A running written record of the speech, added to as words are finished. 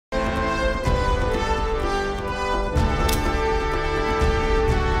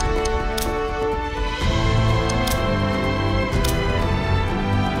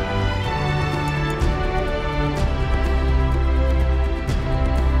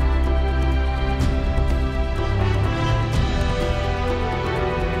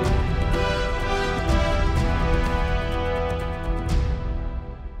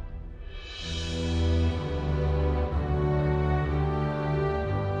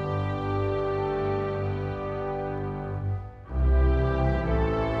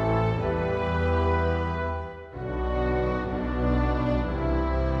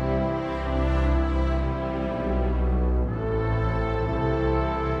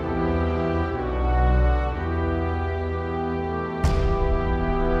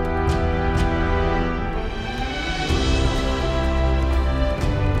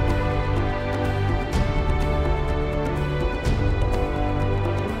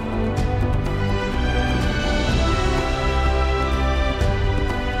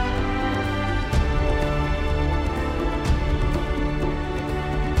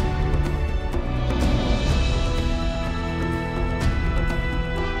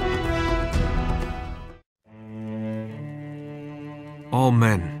All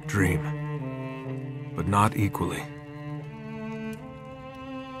men dream, but not equally.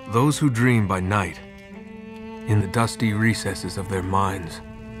 Those who dream by night, in the dusty recesses of their minds,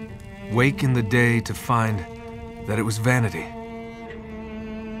 wake in the day to find that it was vanity.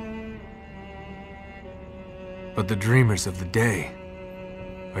 But the dreamers of the day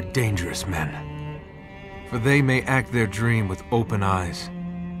are dangerous men, for they may act their dream with open eyes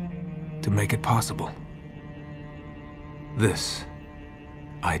to make it possible. This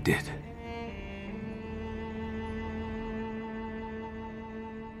I did.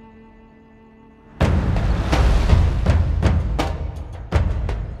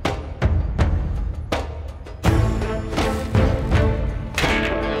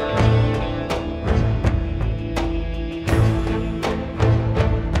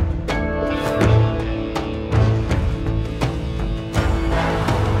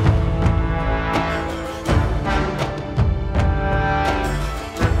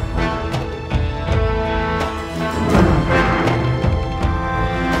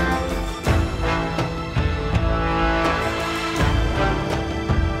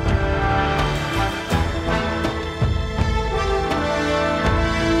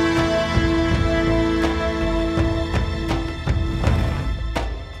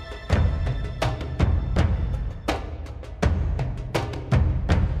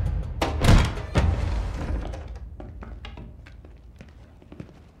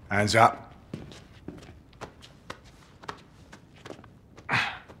 Hands up.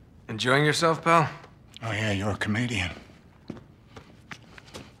 Enjoying yourself, pal? Oh yeah, you're a comedian.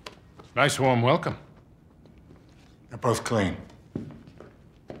 Nice warm welcome. They're both clean.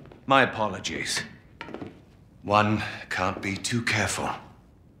 My apologies. One can't be too careful.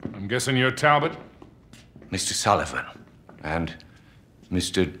 I'm guessing you're Talbot? Mr. Sullivan and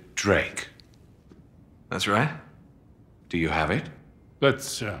Mr. Drake. That's right. Do you have it?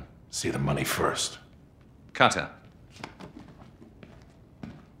 Let's see the money first. Cutter.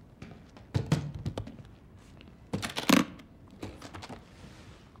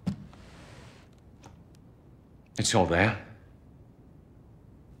 It's all there.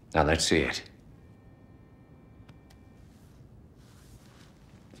 Now let's see it.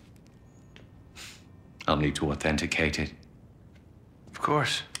 I'll need to authenticate it. Of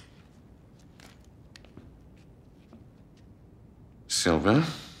course. Silver,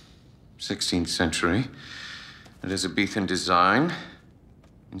 16th century, Elizabethan design,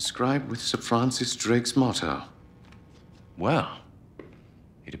 inscribed with Sir Francis Drake's motto. Well,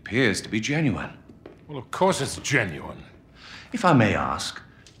 it appears to be genuine. Well, of course it's genuine. If I may ask,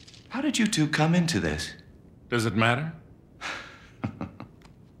 how did you two come into this? Does it matter?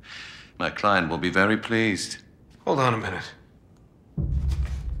 My client will be very pleased. Hold on a minute.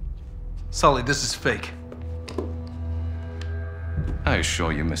 Sully, this is fake. I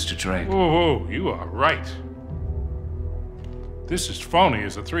assure you, Mr. Drake. Whoa, you are right. This is phony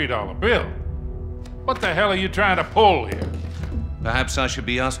as a $3 bill. What the hell are you trying to pull here? Perhaps I should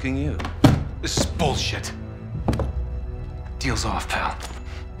be asking you. This is bullshit. Deal's off, pal.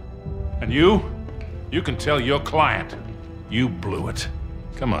 And you? You can tell your client you blew it.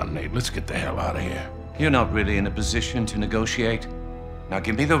 Come on, Nate, let's get the hell out of here. You're not really in a position to negotiate. Now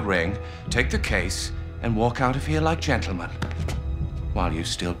give me the ring, take the case, and walk out of here like gentlemen. While you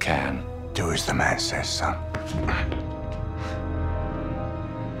still can. Do as the man says, son.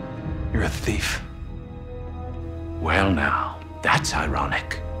 You're a thief. Well now, that's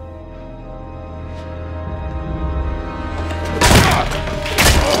ironic.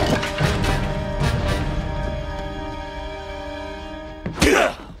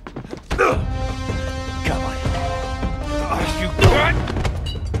 Come on. You got?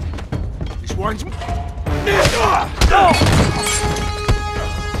 This one's...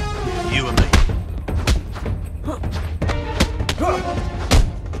 You and me.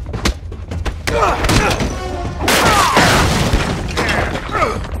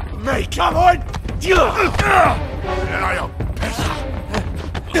 Me, come on!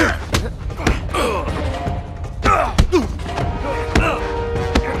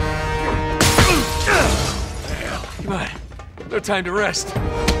 Come on. No time to rest. All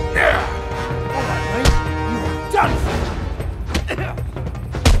right, mate. You're done for.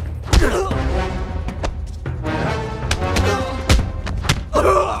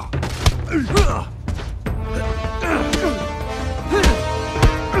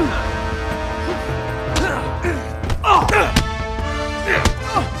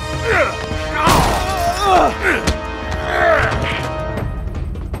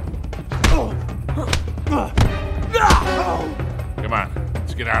 Come on,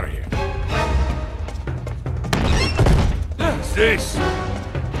 let's get out of here. What's this?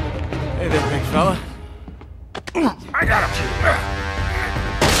 Hey there, big fella. I got him.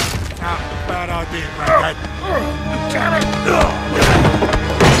 Bad idea, Granddad. Damn it!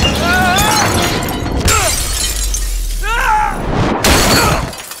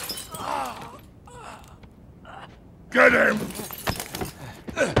 Get him!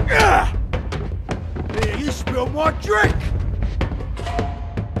 Here, you spilled my drink!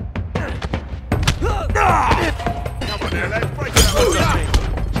 Come on, let's break it up.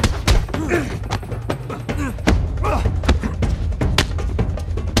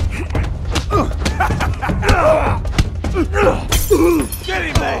 Get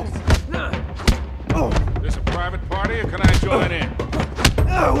him, Legs! This a private party, or can I join in?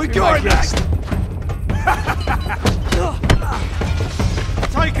 We got next!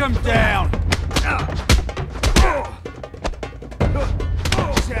 Take him down!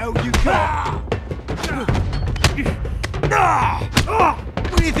 So you got.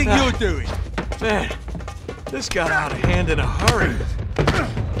 What do you think you're doing? Man, this got out of hand in a hurry.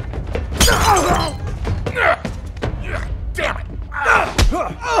 Damn it!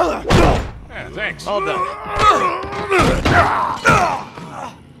 Yeah, thanks. All done.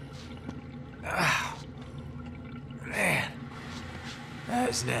 Man, that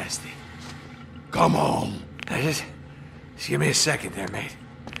was nasty. Come on. Now just give me a second there, mate.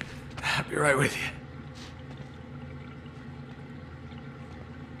 I'll be right with you.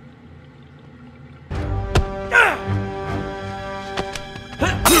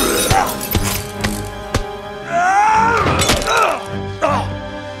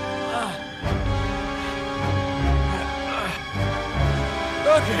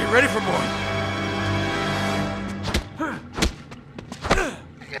 Okay, ready for more.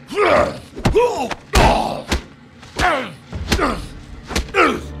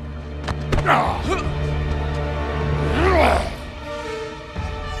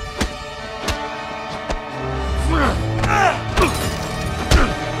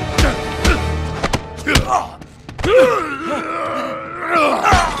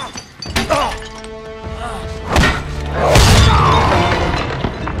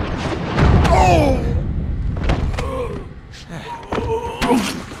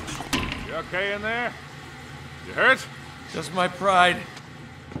 You okay in there? You hurt? Just my pride.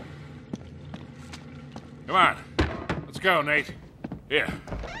 Come on. Let's go, Nate. Here.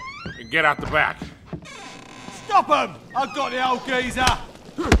 You can get out the back. Stop him! I've got the old geezer!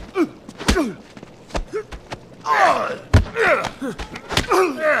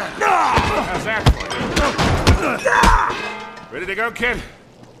 How's that for you? Ready to go, kid?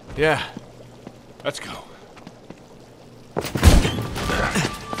 Yeah. Let's go.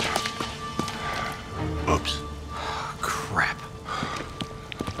 Oops. Crap.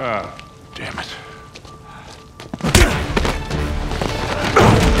 Oh, damn it.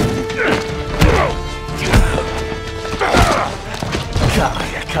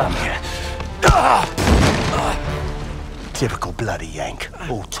 Come here. Typical bloody Yank.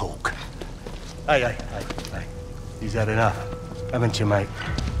 All talk. Hey. You've had enough, haven't you, mate?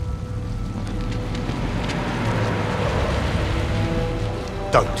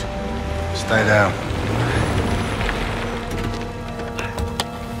 Don't. Stay down.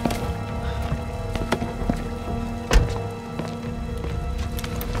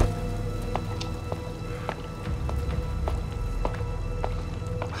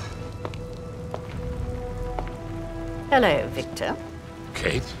 Hello, Victor.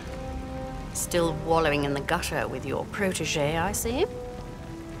 Kate? Still wallowing in the gutter with your protege, I see.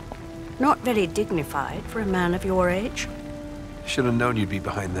 Not very dignified for a man of your age. Should have known you'd be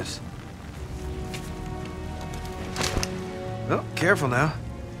behind this. Oh, careful now.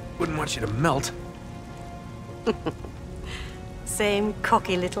 Wouldn't want you to melt. Same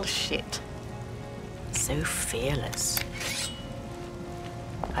cocky little shit. So fearless.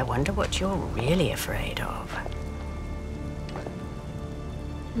 I wonder what you're really afraid of.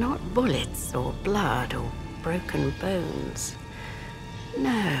 Not bullets or blood or broken bones.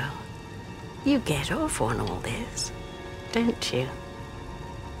 No. You get off on all this, don't you?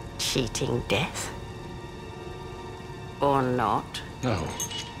 Cheating death. Or not. No.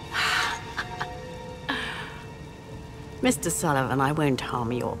 Mr. Sullivan, I won't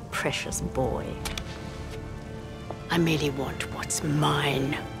harm your precious boy. I merely want what's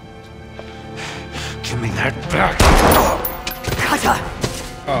mine. Give me that back. Cutter!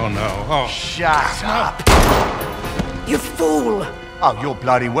 Oh, no. Oh. Shut up! You fool! Oh, you're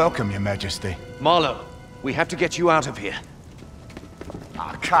bloody welcome, Your Majesty. Marlowe, we have to get you out of here.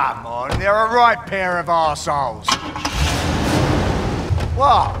 Oh, come on. They're a right pair of arseholes.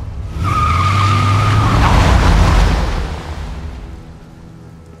 What?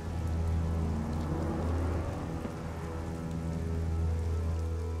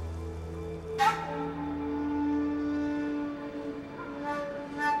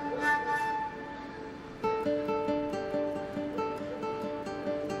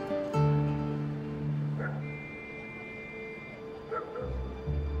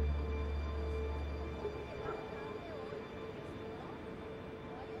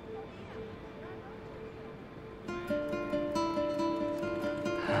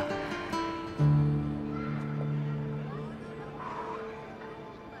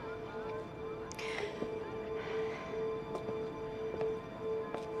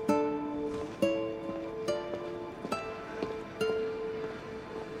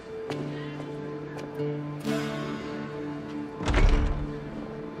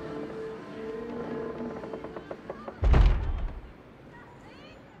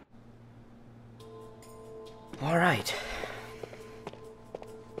 All right.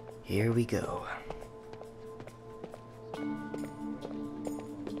 Here we go.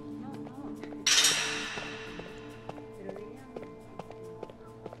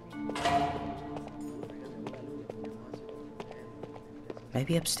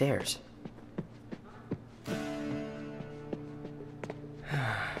 Maybe upstairs.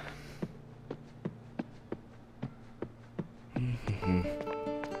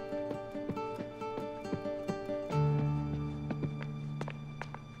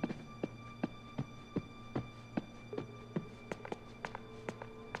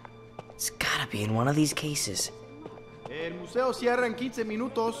 It's gotta be in one of these cases. El museo cierra en 15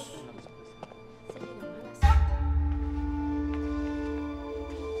 minutos.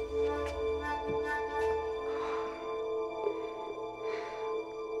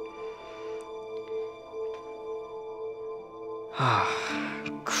 Ah,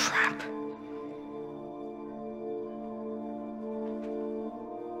 crap.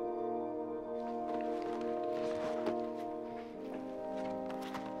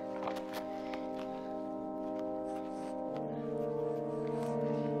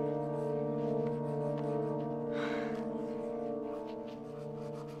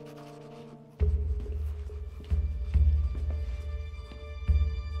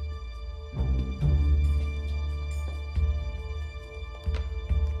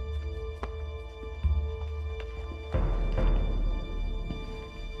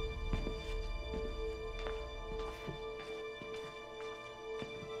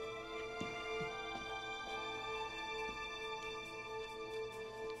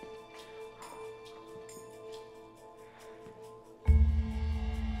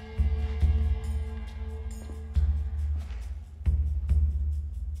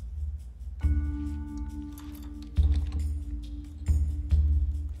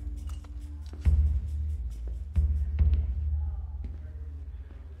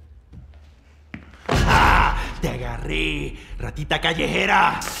 ¡Te agarré, ratita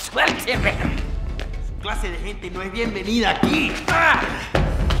callejera! ¡Suélteme! Su clase de gente no es bienvenida aquí.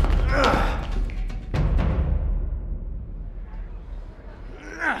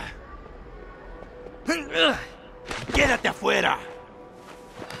 ¡Quédate afuera!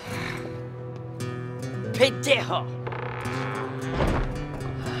 Pendejo!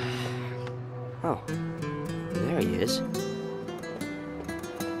 Oh, there he is.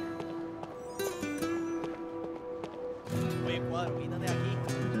 Oye, Cuadro, quítate de aquí.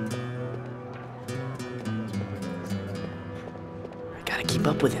 I gotta keep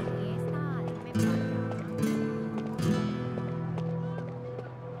up with him.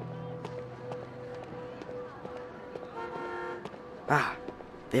 Ah,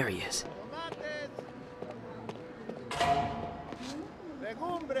 there he is.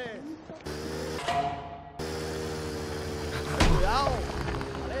 ¡Legumbres! ¡Cuidado!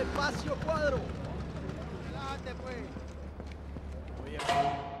 ¡Dale espacio, Cuadro! ¡Relájate, pues! Oye,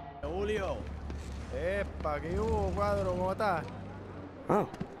 Julio. Epa, ¿qué hubo, Cuadro? ¿Cómo estás? Oh,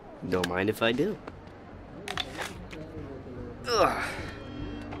 don't mind if I do. Ugh.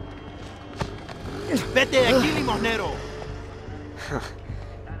 ¡Vete de aquí, limosnero!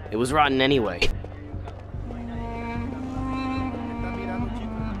 It was rotten anyway. Está mirando,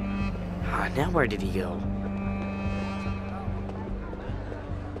 chico. Ah, now where did he go?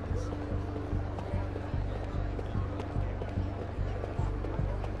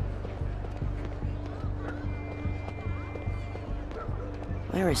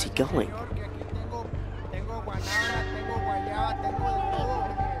 Where is he going? Señor, que aquí tengo guanábana, tengo guayaba, tengo de todo.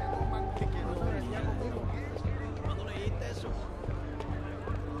 Tengo un mango que no se venía conmigo. ¿Cuándo leíste eso?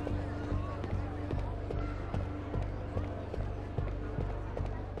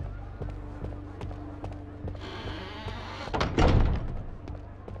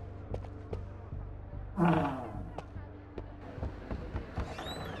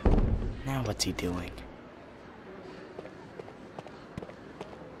 Now what's he doing?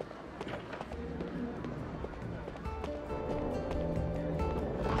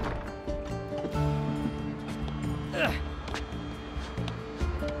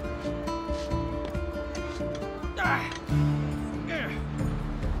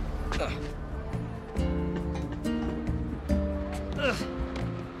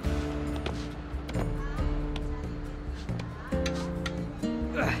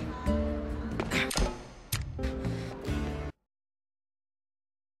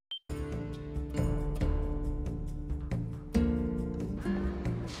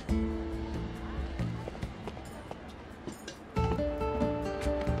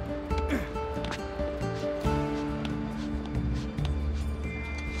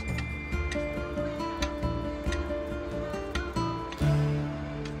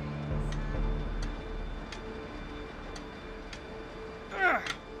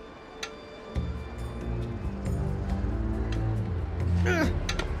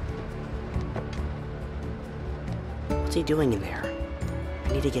 What's he doing in there? I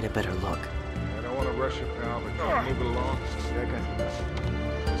need to get a better look. I don't want to rush you, pal, but can you move it along? Yeah, I got you.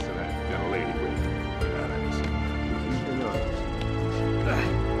 Listen, I got a lady waiting. Get out of this.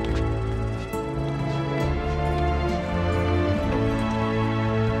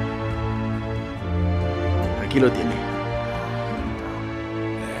 Aquí lo tiene.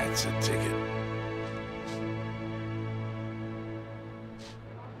 That's a ticket.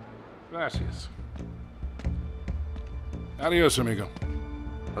 Gracias. Adios, amigo.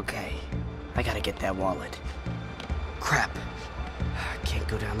 Okay, I gotta get that wallet. Crap. I can't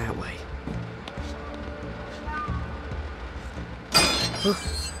go down that way.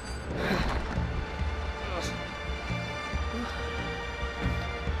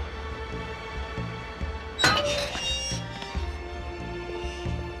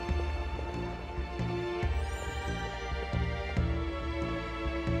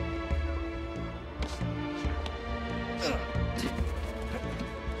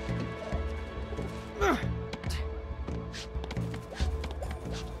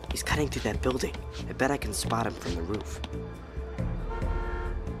 He's cutting through that building. I bet I can spot him from the roof.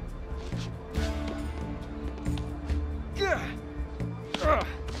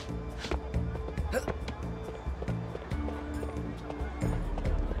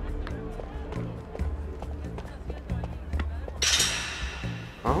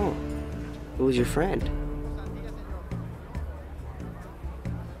 Oh, who was your friend?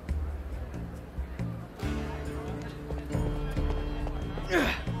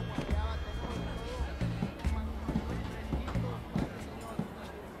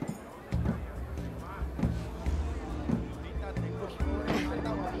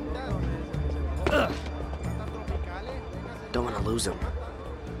 Don't want to lose him.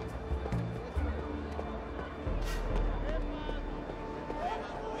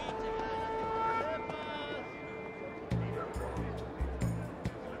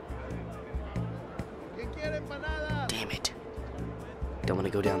 Damn it. Don't want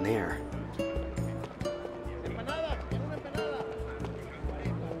to go down there.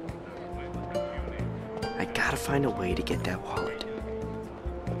 I gotta find a way to get that wallet.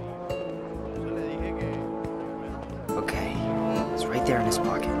 Okay, it's right there in his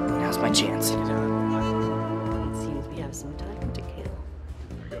pocket. Now's my chance. It seems we have some time to kill.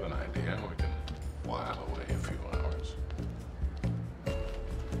 I got an idea. We can while away a few hours.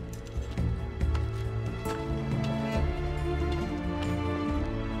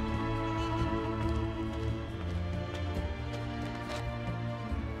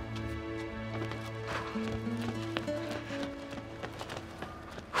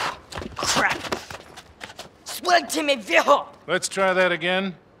 Crap! Suélteme, viejo! Let's try that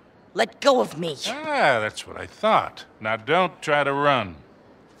again. Let go of me. Ah, that's what I thought. Now don't try to run.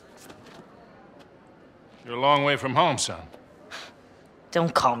 You're a long way from home, son.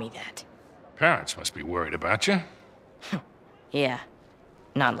 Don't call me that. Parents must be worried about you. Yeah,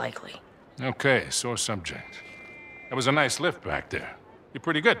 not likely. Okay, sore subject. That was a nice lift back there. You're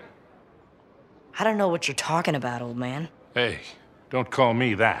pretty good. I don't know what you're talking about, old man. Hey, don't call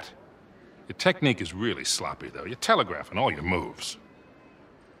me that. Your technique is really sloppy, though. You're telegraphing all your moves.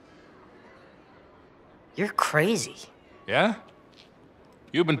 You're crazy. Yeah?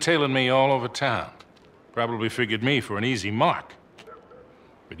 You've been tailing me all over town. Probably figured me for an easy mark.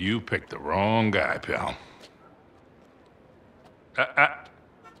 But you picked the wrong guy, pal.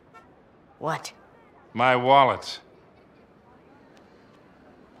 What? My wallet.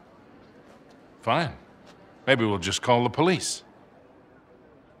 Fine. Maybe we'll just call the police.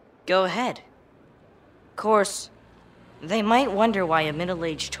 Go ahead. Of course, they might wonder why a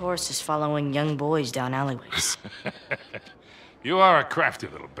middle-aged tourist is following young boys down alleyways. You are a crafty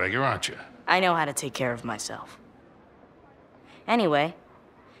little beggar, aren't you? I know how to take care of myself. Anyway,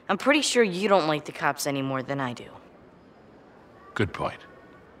 I'm pretty sure you don't like the cops any more than I do. Good point.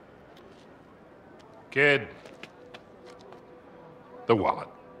 Kid. The wallet.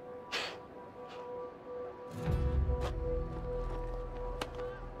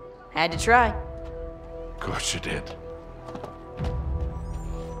 Had to try. Of course you did.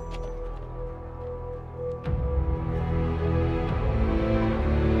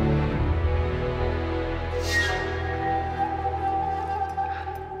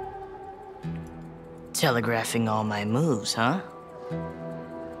 Telegraphing all my moves, huh?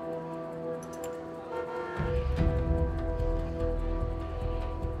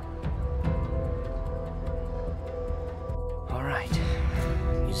 All right.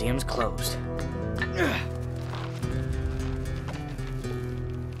 Museum's closed.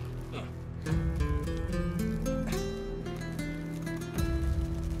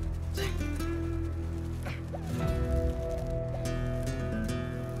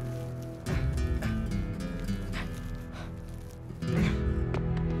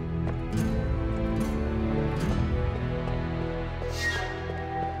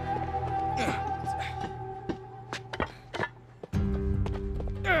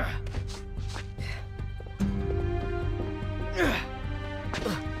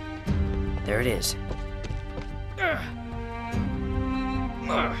 There it is.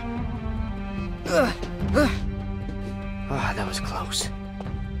 Oh, that was close.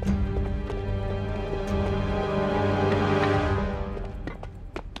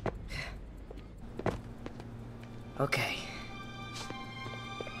 Okay.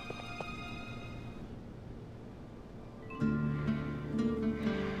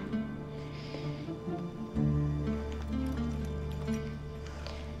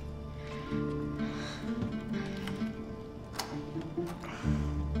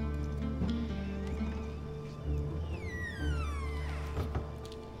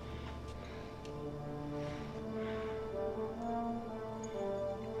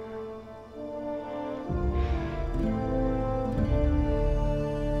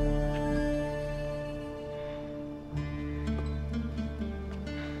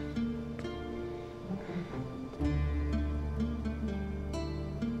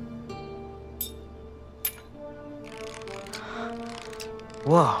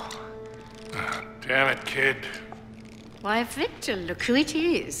 Whoa. Damn it, kid. Why, Victor, look who it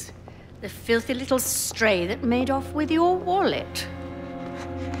is. The filthy little stray that made off with your wallet.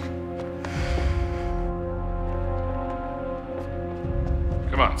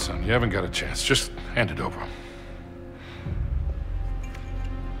 Come on, son. You haven't got a chance. Just hand it over.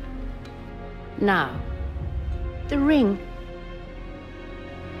 Now, the ring.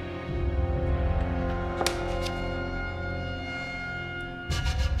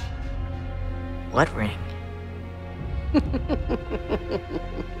 What ring?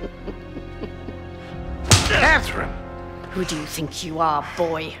 Catherine! Who do you think you are,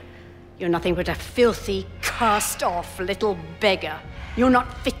 boy? You're nothing but a filthy, cast-off little beggar. You're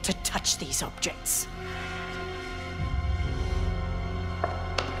not fit to touch these objects.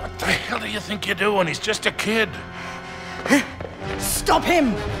 What the hell do you think you're doing? He's just a kid. Stop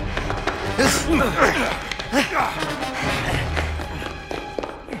him!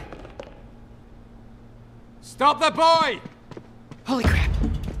 Stop that boy! Holy crap.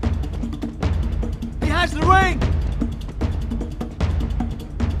 He has the ring!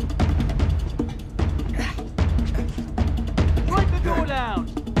 Break the door down!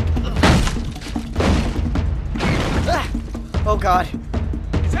 Oh, God.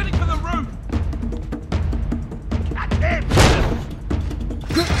 He's heading for the roof! Catch him!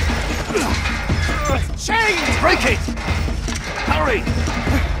 Chains! Break it! Hurry!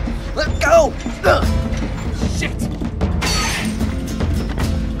 Let go! Shit!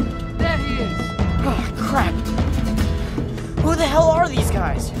 There he is! Oh, crap. Who the hell are these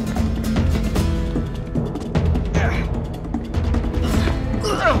guys?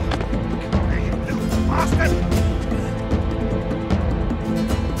 Bastard!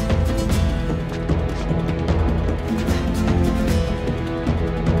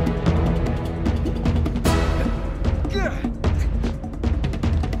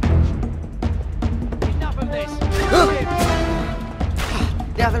 Enough of this!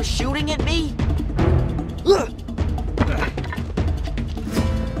 Now they're shooting at me?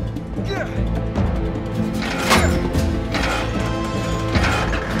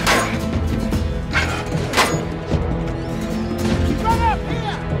 Run up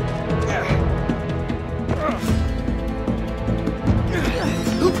here!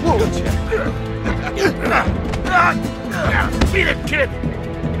 Beat it, kid!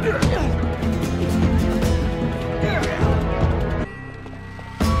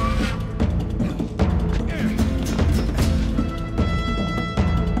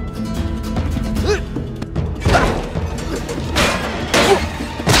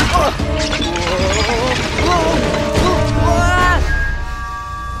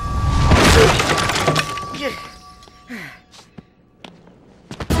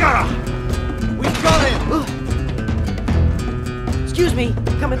 We've got him! Excuse me,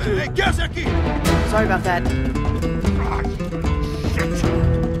 coming through. Hey, ¿qué hace aquí? Sorry about that.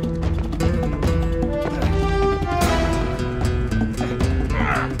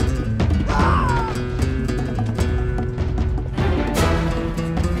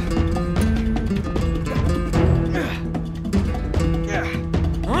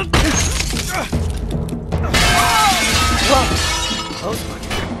 Whoa! Close one.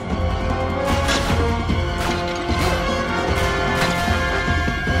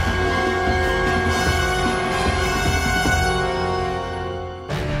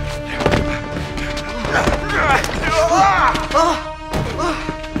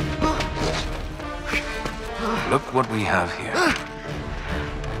 Look what we have here.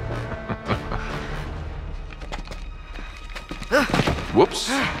 Whoops.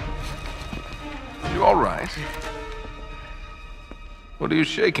 You all right? What are you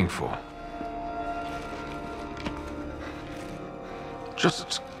shaking for?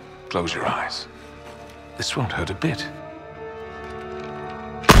 Just close your eyes. This won't hurt a bit.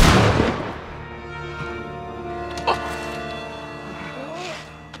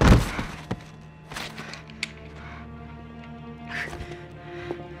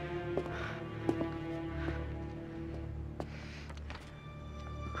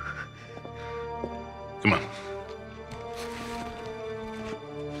 Come on.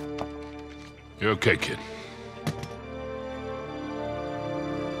 You're okay, kid.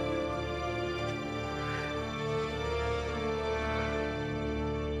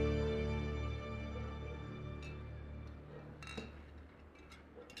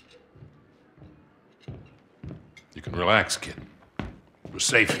 You can relax, kid. We're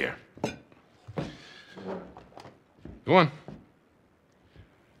safe here. Go on.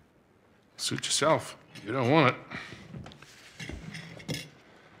 Suit yourself. You don't want it.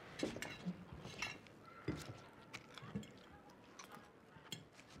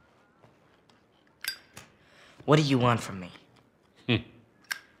 What do you want from me? A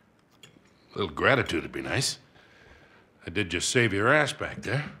little gratitude would be nice. I did just save your ass back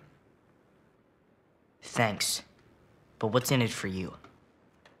there. Thanks. But what's in it for you?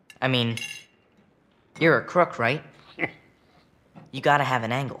 I mean, you're a crook, right? You gotta have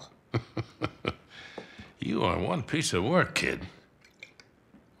an angle. You are one piece of work, kid.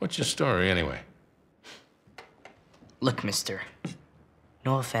 What's your story, anyway? Look, mister.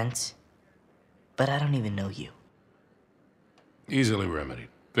 No offense, but I don't even know you. Easily remedied.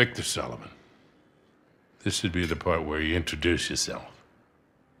 Victor Sullivan. This would be the part where you introduce yourself.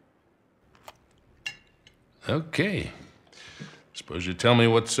 Okay. Suppose you tell me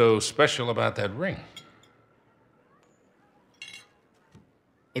what's so special about that ring.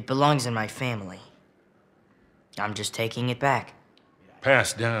 It belongs in my family. I'm just taking it back.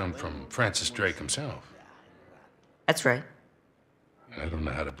 Passed down from Francis Drake himself. That's right. I don't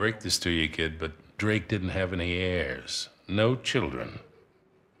know how to break this to you, kid, but Drake didn't have any heirs. No children.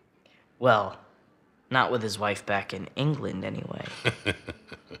 Well, not with his wife back in England, anyway.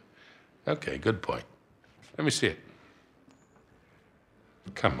 Okay, good point. Let me see it.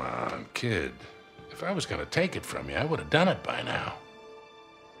 Come on, kid. If I was gonna take it from you, I would have done it by now.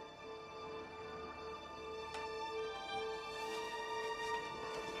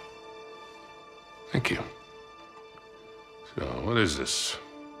 Thank you. So, what is this?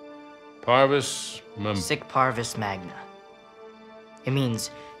 Parvis Sic Parvis Magna. It means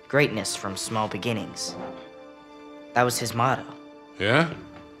greatness from small beginnings. That was his motto. Yeah?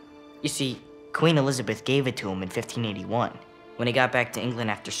 You see, Queen Elizabeth gave it to him in 1581, when he got back to England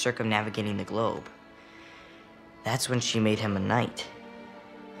after circumnavigating the globe. That's when she made him a knight.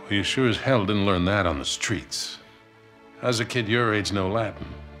 Well, you sure as hell didn't learn that on the streets. How's a kid your age know Latin?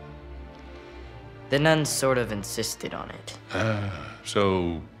 The nuns sort of insisted on it.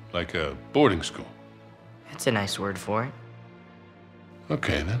 So, like a boarding school? That's a nice word for it.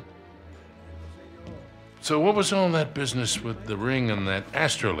 Okay, then. So what was all that business with the ring and that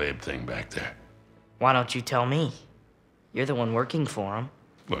astrolabe thing back there? Why don't you tell me? You're the one working for him.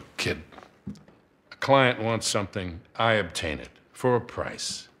 Look, kid, a client wants something, I obtain it, for a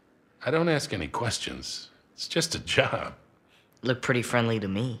price. I don't ask any questions. It's just a job. Look pretty friendly to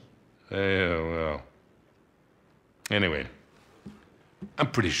me. Yeah, well. Anyway,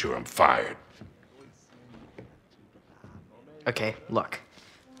 I'm pretty sure I'm fired. Okay, look.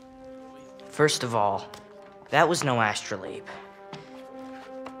 First of all, that was no astrolabe.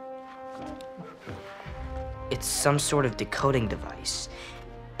 It's some sort of decoding device.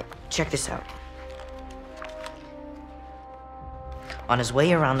 Check this out. On his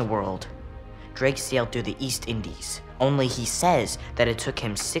way around the world, Drake sailed through the East Indies. Only he says that it took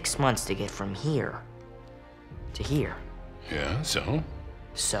him 6 months to get from here to here. Yeah, so?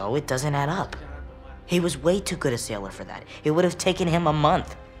 So it doesn't add up. He was way too good a sailor for that. It would have taken him a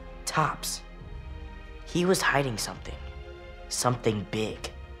month, tops. He was hiding something. Something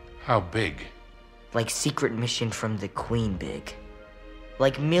big. How big? Like secret mission from the Queen big.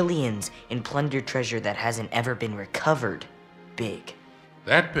 Like millions in plundered treasure that hasn't ever been recovered big.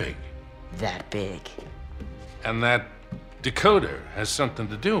 That big? That big. And that decoder has something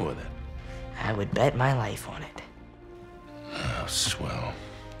to do with it? I would bet my life on it. Oh, swell.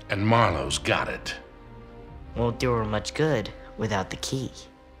 And Marlowe's got it. Won't do her much good without the key.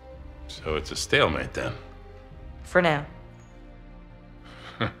 So it's a stalemate then? For now.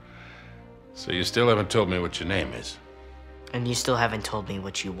 So you still haven't told me what your name is? And you still haven't told me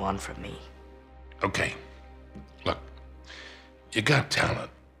what you want from me. Okay. Look, you got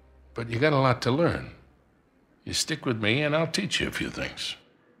talent, but you got a lot to learn. You stick with me and I'll teach you a few things.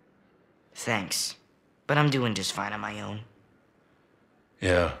 Thanks. But I'm doing just fine on my own.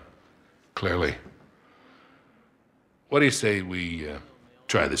 Yeah, clearly. What do you say we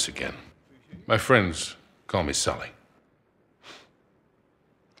try this again? My friends call me Sully.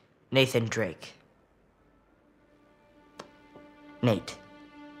 Nathan Drake. Nate.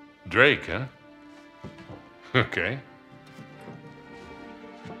 Drake, huh? Okay.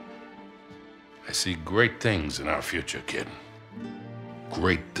 I see great things in our future, kid.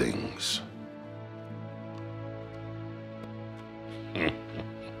 Great things.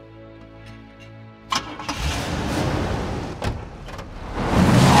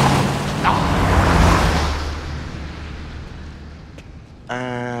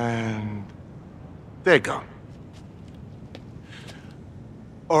 And they're gone.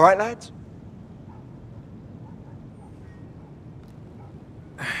 All right, lads?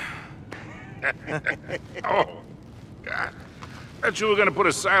 Oh, God. Bet you were gonna put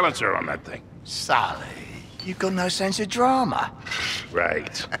a silencer on that thing. Sully, you got no sense of drama.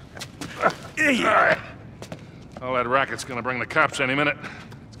 Right. All right. All that racket's gonna bring the cops any minute.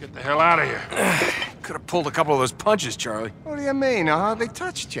 Let's get the hell out of here. Could have pulled a couple of those punches, Charlie. What do you mean? I hardly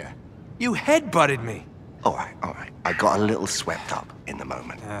touched you. You headbutted me. All right, all right. I got a little swept up in the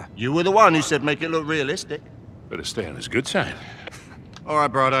moment. You were the one who said make it look realistic. Better stay on his good side. All right,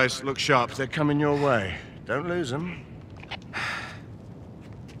 Bright-Eyes, look sharp. They're coming your way. Don't lose them.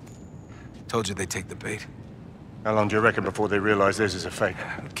 Told you they'd take the bait. How long do you reckon before they realize this is a fake?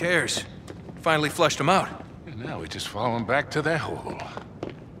 Who cares? Finally flushed them out. And now we just follow him back to their hole.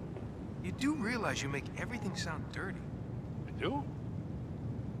 You do realize you make everything sound dirty. I do?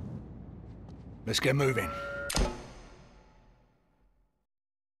 Let's get moving.